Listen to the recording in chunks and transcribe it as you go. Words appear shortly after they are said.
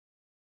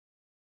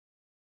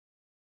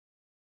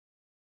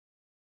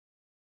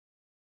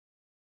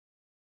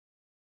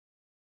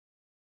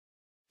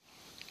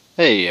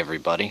Hey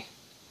everybody,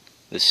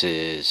 this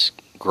is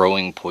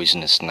Growing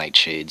Poisonous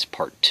Nightshades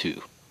Part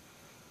 2.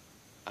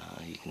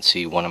 You can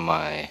see one of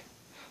my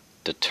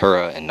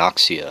Datura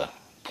inoxia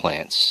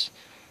plants.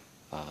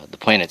 The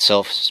plant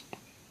itself is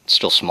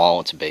still small,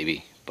 it's a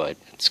baby, but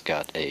it's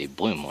got a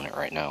bloom on it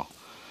right now.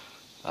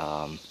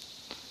 And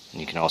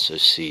you can also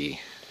see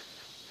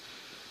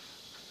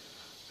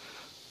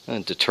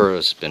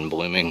Datura's been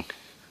blooming.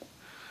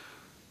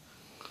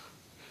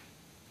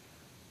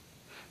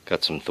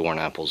 Got some thorn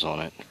apples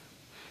on it.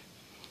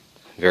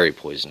 Very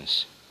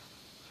poisonous,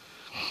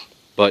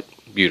 but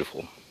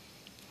beautiful.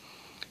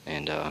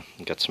 And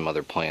got some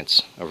other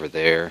plants over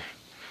there,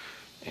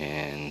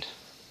 and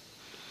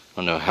I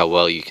don't know how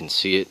well you can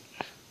see it.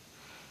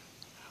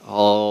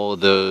 All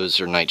those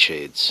are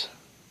nightshades,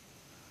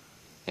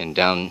 and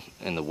down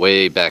in the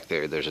way back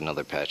there's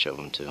another patch of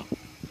them too.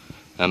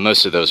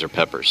 Most of those are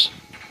peppers,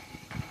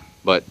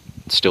 but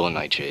still a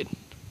nightshade.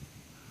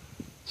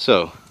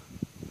 So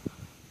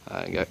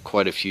I got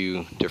quite a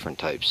few different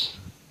types,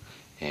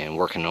 and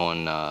working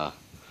on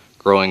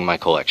growing my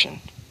collection.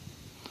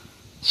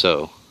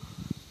 So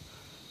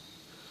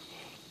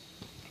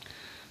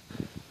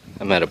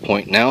I'm at a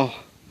point now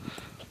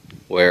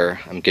where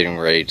I'm getting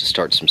ready to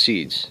start some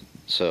seeds.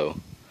 So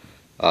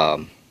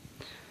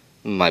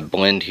my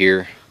blend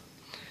here,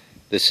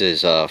 this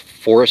is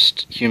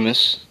forest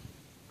humus,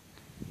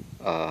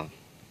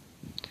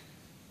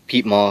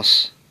 peat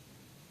moss,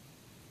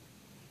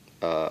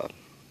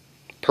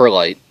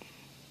 perlite,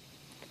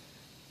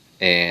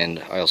 and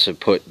I also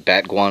put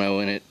bat guano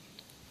in it,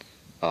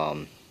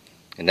 and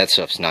that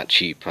stuff's not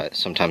cheap.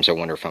 Sometimes I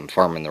wonder if I'm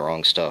farming the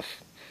wrong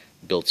stuff.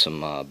 Built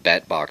some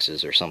bat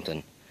boxes or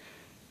something,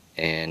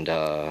 and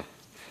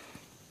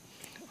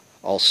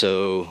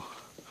also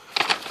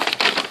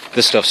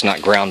this stuff's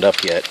not ground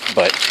up yet,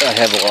 but I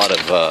have a lot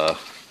of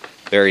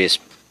various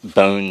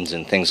bones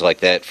and things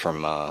like that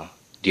from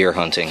deer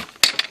hunting,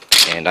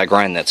 and I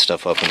grind that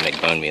stuff up and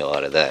make bone meal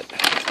out of that.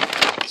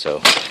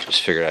 So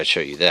just figured I'd show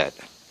you that.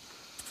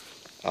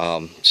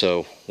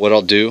 So what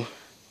I'll do,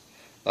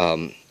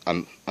 I'm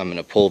going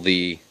to pull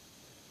the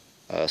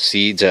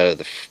seeds out of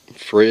the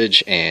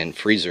fridge and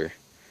freezer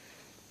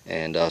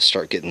and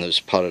start getting those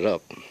potted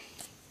up.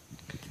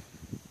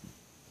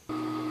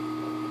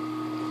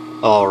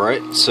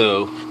 Alright,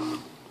 so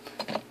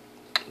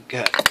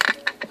got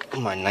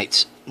my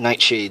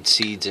nightshade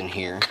seeds in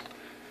here.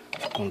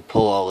 I'm going to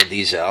pull all of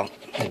these out.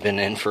 They've been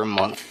in for a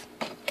month.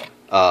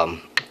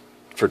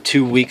 For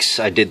 2 weeks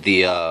I did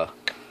the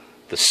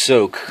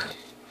soak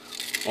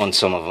on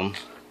some of them,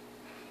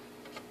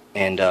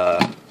 and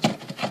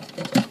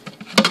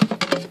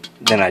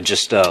then I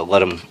just let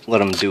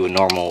them do a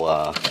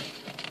normal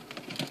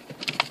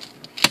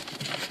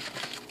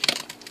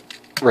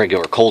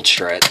regular cold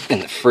strat in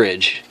the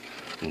fridge.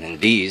 And then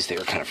these, they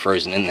were kind of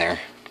frozen in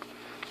there.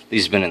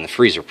 These have been in the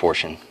freezer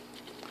portion.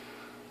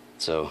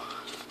 So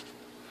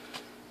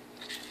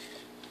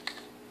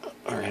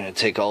we're going to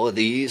take all of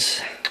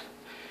these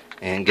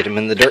and get them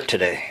in the dirt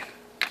today.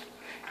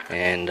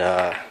 And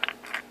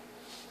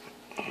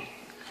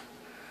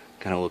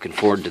kind of looking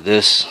forward to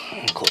this.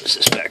 I'll close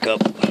this back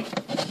up.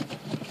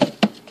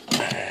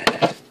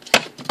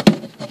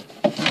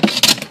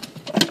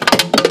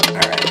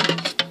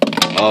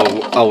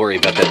 Alright. I'll worry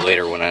about that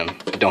later when I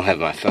don't have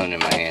my phone in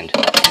my hand.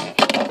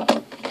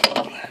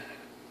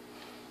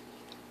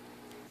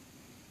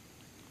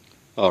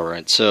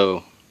 Alright,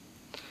 so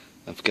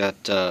I've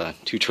got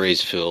 2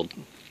 trays filled.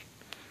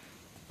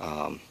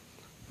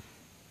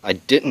 I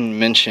didn't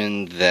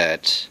mention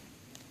that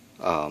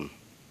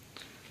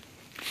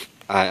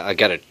I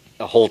got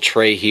a whole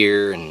tray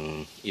here,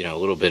 and a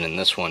little bit in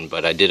this one,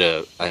 but I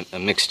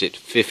mixed it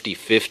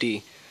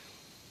 50-50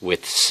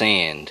 with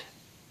sand.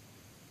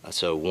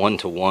 So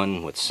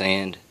 1-to-1 with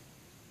sand.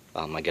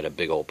 I got a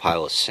big old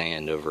pile of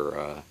sand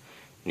over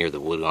near the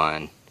wood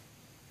line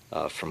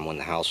from when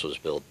the house was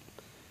built,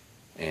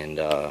 and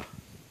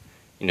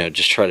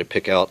just try to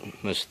pick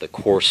out most of the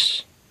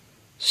coarse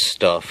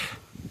stuff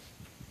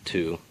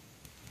too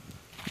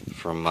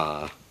from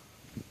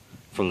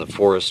the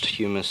forest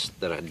humus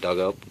that I dug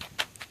up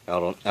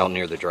out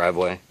near the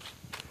driveway.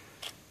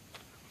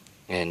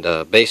 And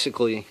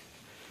basically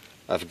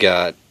I've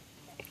got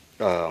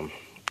a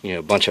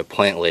bunch of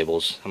plant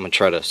labels. I'm going to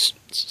try to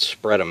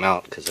spread them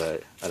out because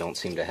I don't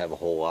seem to have a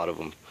whole lot of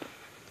them.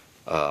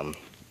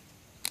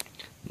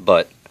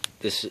 But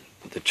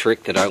the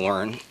trick that I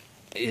learned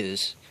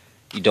is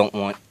you don't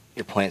want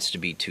your plants to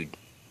be too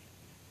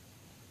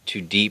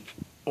deep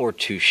or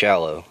too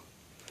shallow.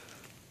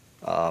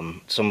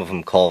 Some of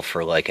them call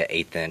for like an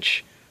 1/8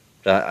 inch.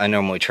 But I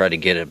normally try to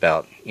get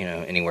about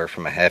anywhere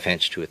from a 1/2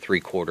 inch to a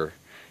 3/4,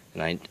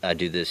 and I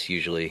do this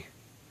usually.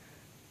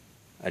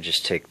 I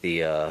just take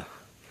the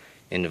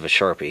end of a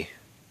Sharpie,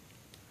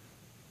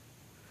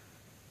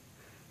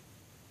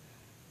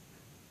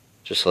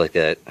 just like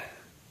that,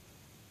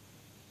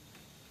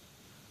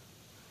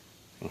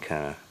 and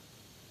kind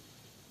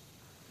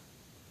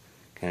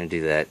of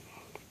do that,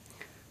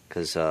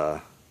 because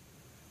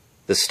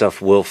this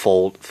stuff will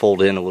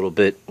fold in a little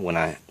bit when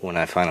I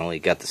finally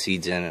got the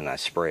seeds in and I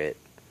spray it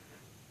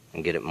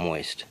and get it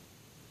moist.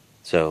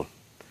 So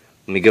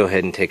let me go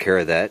ahead and take care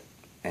of that,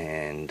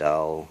 and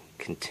I'll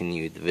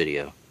continue the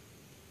video.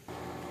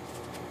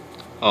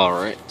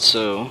 Alright,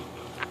 so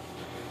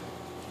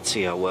let's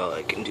see how well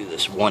I can do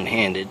this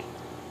one-handed.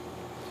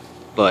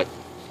 But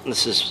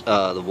this is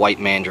the white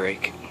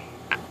mandrake.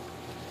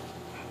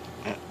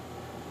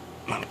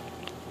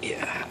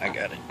 Yeah, I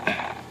got it.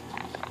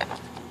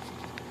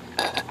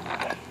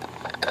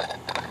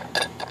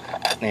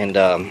 And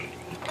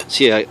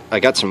see, I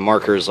got some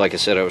markers. Like I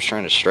said, I was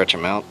trying to stretch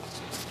them out,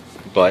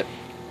 but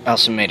I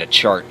also made a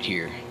chart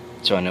here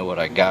so I know what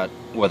I got,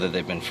 whether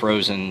they've been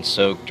frozen,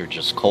 soaked, or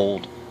just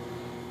cold.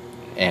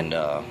 And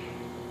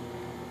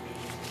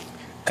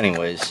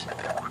anyways,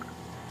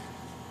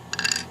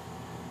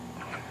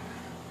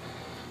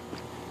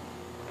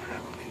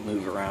 let me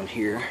move around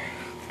here,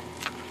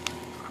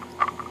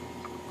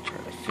 try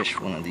to fish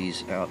one of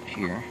these out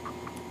here.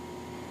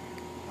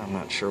 I'm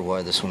not sure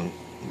why this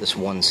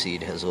one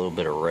seed has a little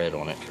bit of red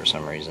on it for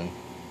some reason. I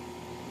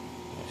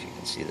don't know if you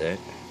can see that,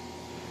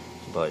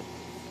 but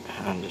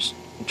I'll just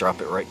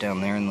drop it right down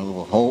there in the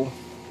little hole,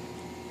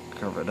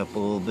 cover it up a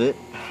little bit,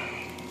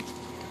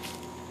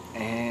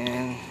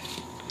 and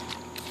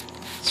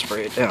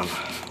spray it down.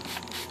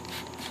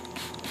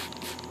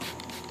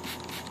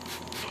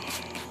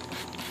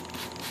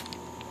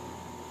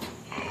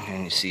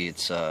 And you see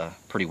it's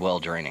pretty well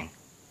draining,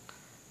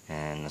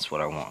 and that's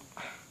what I want.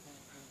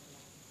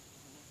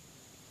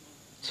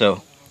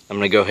 So I'm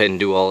going to go ahead and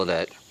do all of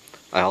that.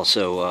 I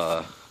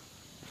also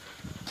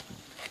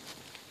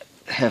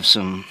have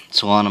some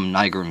Solanum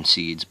nigrum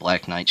seeds,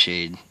 black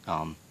nightshade.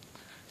 Man,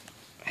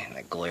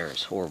 that glare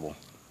is horrible.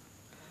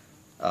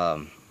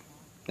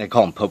 They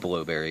call them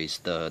popolo berries.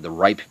 The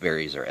ripe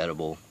berries are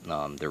edible.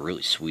 They're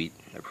really sweet.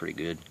 They're pretty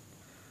good.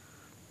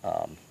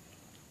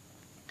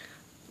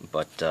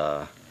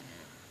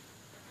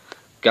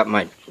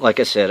 Like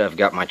I said, I've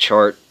got my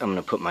chart. I'm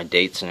gonna put my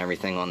dates and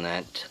everything on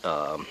that.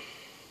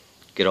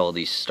 Get all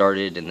these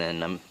started, and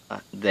then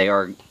they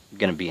are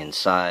gonna be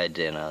inside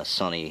in a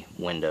sunny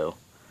window.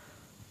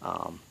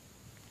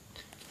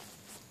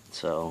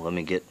 So let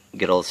me get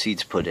all the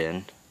seeds put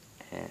in,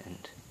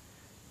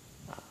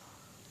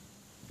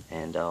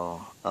 and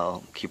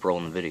I'll keep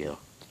rolling the video.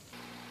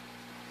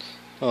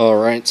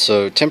 Alright,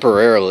 so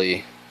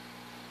temporarily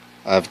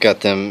I've got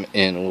them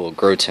in a little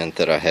grow tent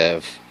that I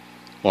have,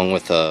 along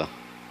with a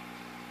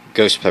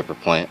ghost pepper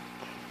plant,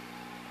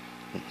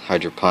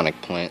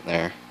 hydroponic plant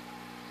there.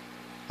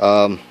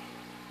 I'm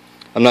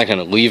not going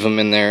to leave them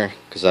in there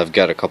because I've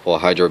got a couple of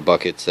hydro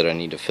buckets that I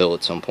need to fill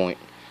at some point.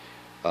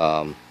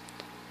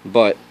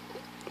 But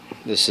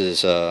this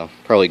is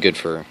probably good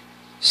for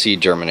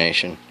seed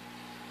germination.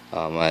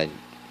 I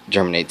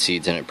germinate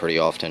seeds in it pretty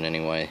often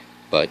anyway,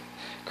 but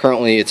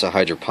currently it's a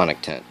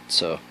hydroponic tent,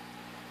 so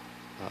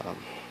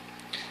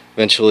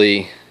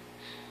eventually,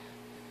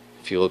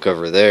 if you look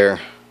over there,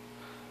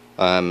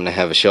 I'm going to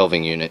have a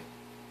shelving unit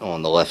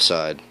on the left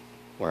side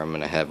where I'm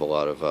going to have a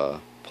lot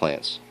of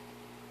plants.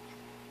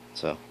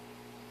 So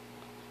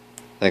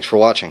thanks for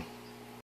watching.